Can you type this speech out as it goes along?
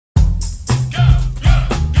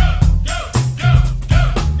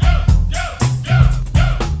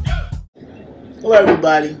Hello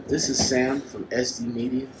everybody, this is Sam from SD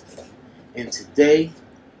Media, and today,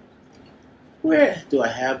 where do I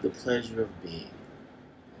have the pleasure of being?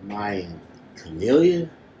 Am I in Cornelia?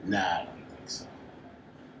 Nah, I don't think so.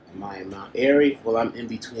 Am I in Mount Airy? Well, I'm in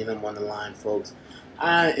between them on the line, folks.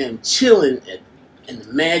 I am chilling in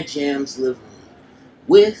the Mad Jam's living room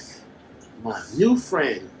with my new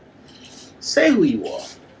friend. Say who you are.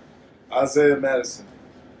 Isaiah Madison.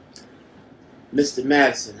 Mr.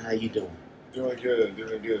 Madison, how you doing? Doing good,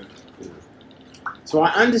 doing good. Cool. So I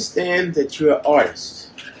understand that you're an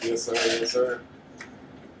artist. Yes, sir, yes, sir.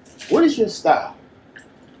 What is your style?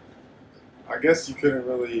 I guess you couldn't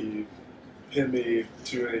really pin me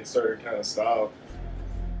to any certain kind of style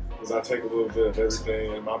because I take a little bit of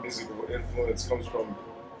everything, and my musical influence comes from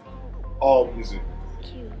all music.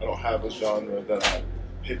 I don't have a genre that I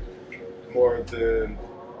pick more than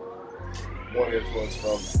one influence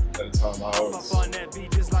from at a time. I always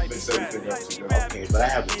mix everything up together. Okay, but I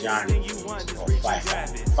have a genre called fire.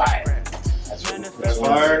 Fire. That's what That's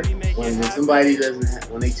fire. When somebody doesn't have,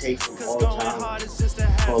 when they take from all genres,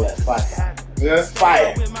 call that fire. Yeah.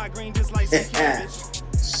 Fire.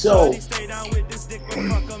 So,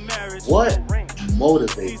 what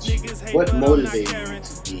motivates you? What motivates you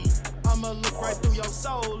to be an artist?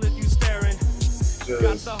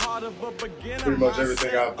 Just pretty much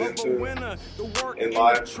everything I've been through in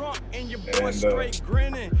life, and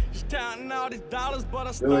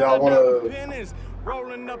really I want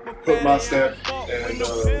to put my stamp and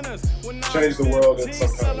change the world in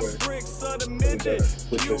some kind of way.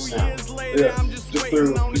 With your sound. Yeah, just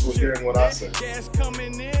through people hearing what I say.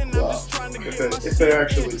 Wow. If they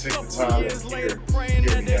actually take the time and hear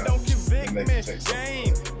me out, then they can take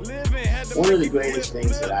something. One of the greatest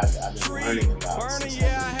things that I've been learning about since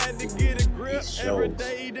I've been doing these shows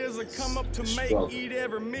is the struggle.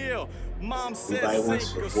 Everybody wants to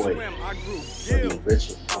avoid it. For the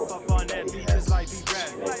richer poor, everybody has a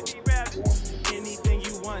struggle.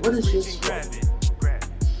 What is your struggle?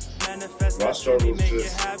 My struggle's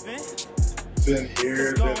just been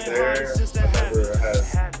here, been there.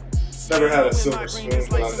 I never had a silver spoon,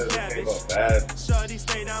 but I never came up bad.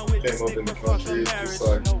 Came up in the country just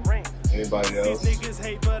like anybody else.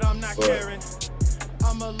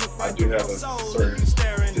 But I do have a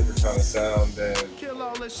certain different kind of sound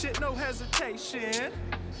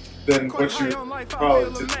than what you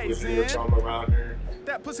probably typically hear from around here.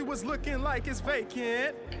 That pussy was looking like it's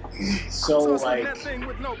vacant. So like,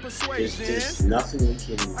 there's just nothing we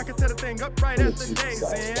can I can tell the thing up right at the days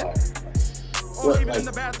in. Or even in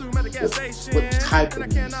the bathroom at the gas station. What type of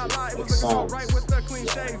music? What songs?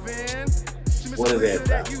 What are they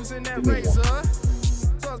about? Give me one.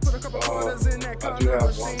 I do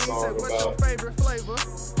have one song about a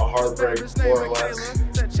heartbreak, more or less.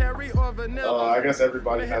 I guess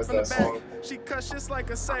everybody has that song.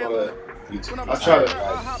 But I try to,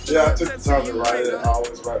 I took the time to write it. I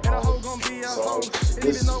always write my own songs.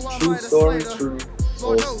 This is a true story, true,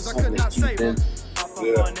 or is it something that you've been through?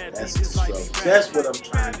 Yeah. That's the struggle. That's what I'm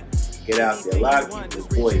trying to get out there. A lot of people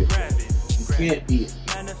avoid it. You can't be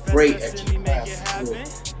great at your craft until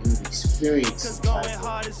you've experienced some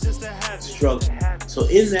type of struggle. So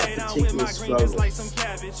in that particular struggle,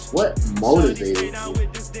 what motivated you to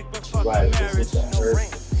write? Was it the hurt?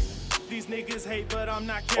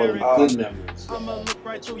 Or the good memories?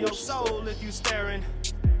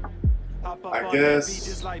 I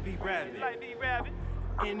guess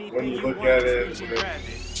when you look at it, you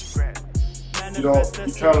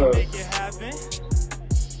kind of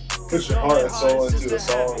put your heart and soul into a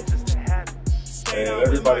song, and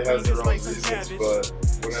everybody has their own reasons, but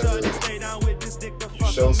whenever you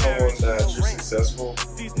show someone that you're successful,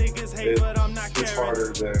 it's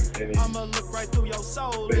harder than anything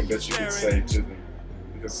that you can say to them,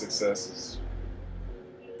 because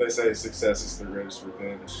they say success is the greatest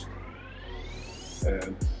revenge,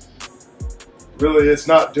 and really, it's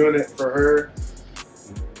not doing it for her,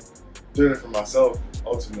 doing it for myself,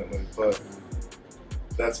 ultimately, but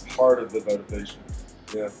that's part of the motivation,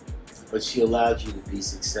 yeah. But she allowed you to be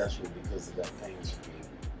successful because of that pain she gave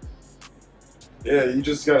you. Yeah, you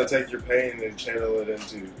just gotta take your pain and channel it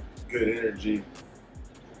into good energy.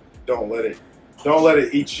 Don't let it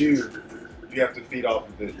eat you. You have to feed off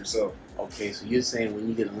of it yourself. Okay, so you're saying when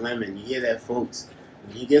you get a lemon, you hear that, folks?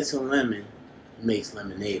 When he gets a lemon, he makes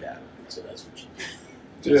lemonade out of it. So that's what you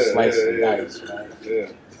do. Just slice and dice, right?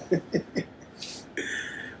 Yeah.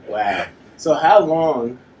 Wow. So how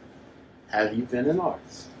long have you been an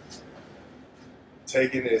artist?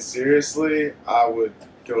 Taking it seriously, I would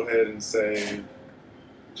go ahead and say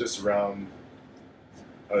just around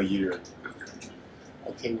a year.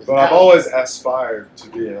 Okay, but I've always aspired to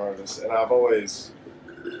be an artist, and I've always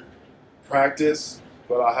practiced,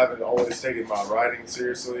 but I haven't always taken my writing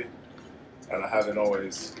seriously, and I haven't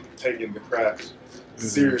always taken the craft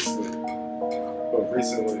seriously. But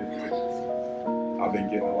recently, I've been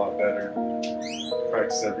getting a lot better.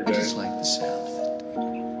 Practice every day. I just like the sound of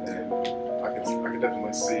it. And I can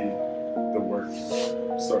definitely see the work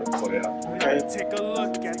starting to play out. Okay. Take a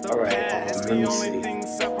look at the Alright, past. let me The only see. thing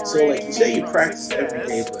So, separating like you say, you me practice from every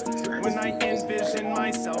day, success. but can I When I just envision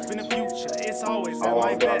myself in the future, it's always How at my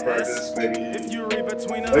long do I best. practice? If you read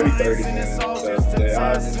between the maybe lines, 30 and it's minutes all a just a day.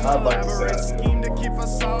 test, an I'd like to say elaborate I do scheme to keep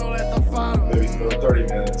us all at the bottom. maybe for 30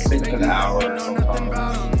 minutes, an hour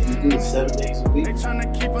sometimes. you do it 7 days a week? They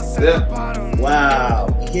tryna keep us at Yeah. the bottom. Wow,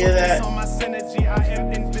 you hear that?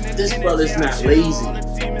 This brother's not lazy.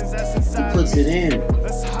 He puts it in.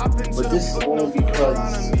 But this is only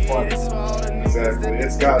because it's a part of it. Exactly.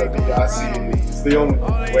 It's gotta be. I see it. It's the only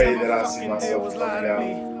way that I see myself coming out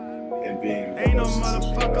and being the Ain't no most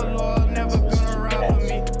motherfucker successful. law never gonna ride for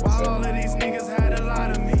me. While all of these niggas had a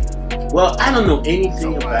lot of me. Well, I don't know anything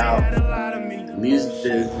Somebody about had a lot of me. the music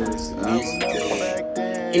business, the music business,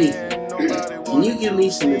 anything. Can you give me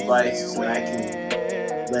some advice so that I can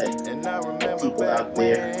let the people out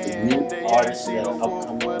there, the new artists that are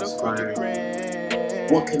upcoming, aspiring,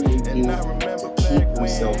 what can they do to keep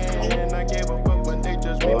themselves going?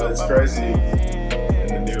 Well, it's crazy in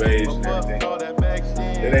the new age and everything.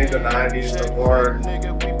 It ain't the 90s no more.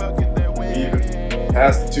 Even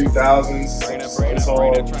past the 2000s, it's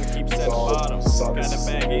all this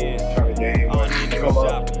kind of game.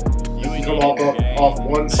 You can come off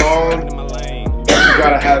one song. You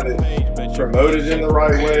gotta have it promoted in the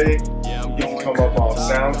right way. You can come up off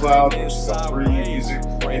SoundCloud, which is a free music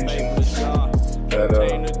engine that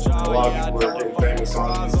a lot of people are getting famous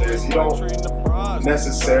on these days. You don't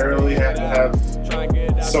necessarily have to have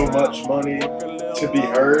so much money to be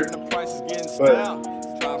heard, but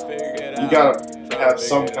you gotta have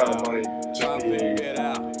some kind of money to be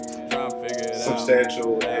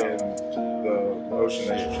substantial in the motion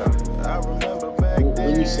that you're trying to.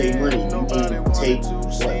 When you say money, you mean take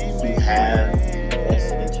what you have and invest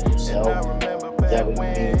it into yourself? Is that what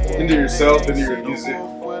you mean? Into yourself, into your music,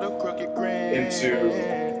 into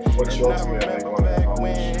what you ultimately want to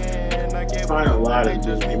accomplish. I find a lot of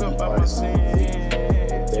new indie artists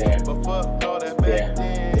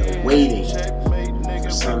they're waiting for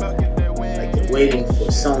something. Like they're waiting for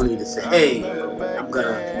Sony to say, hey,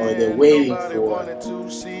 or they're waiting for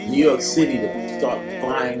New York City to start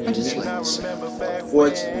buying music.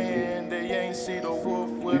 Unfortunately,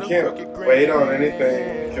 you can't wait on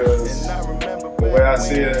anything because the way I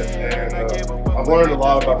see it, and I've learned a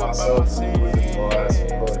lot about myself within the last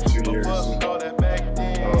probably 2 years.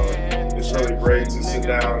 It's really great to sit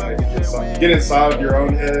down and get inside of your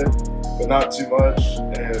own head, but not too much,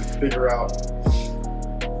 and figure out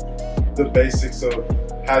the basics of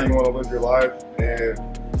how you want to live your life. And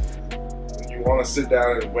when you want to sit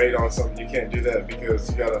down and wait on something, you can't do that because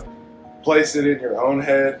you gotta place it in your own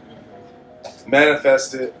head,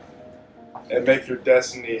 manifest it, and make your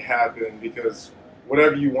destiny happen, because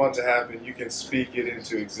whatever you want to happen, you can speak it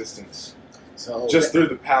into existence. so Just through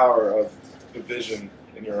the power of the vision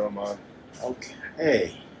in your own mind.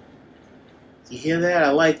 okay. You hear that?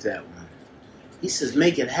 I like that one. He says,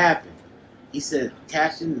 make it happen. He said,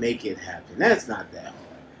 Captain, make it happen. That's not that hard.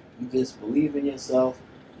 You just believe in yourself,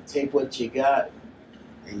 you take what you got,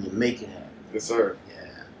 and you make it happen. Yes, sir.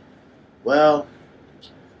 Yeah. Well,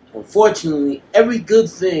 unfortunately, every good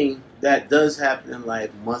thing that does happen in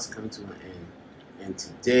life must come to an end. And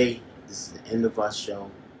today, this is the end of our show.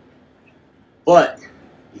 But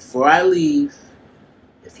before I leave,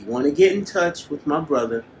 if you want to get in touch with my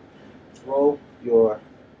brother, throw your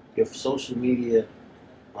social media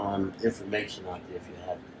information out there if you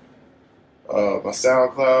have it. My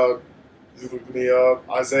SoundCloud, just look me up.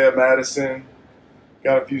 Isaiah Madison.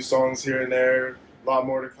 Got a few songs here and there. A lot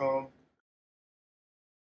more to come.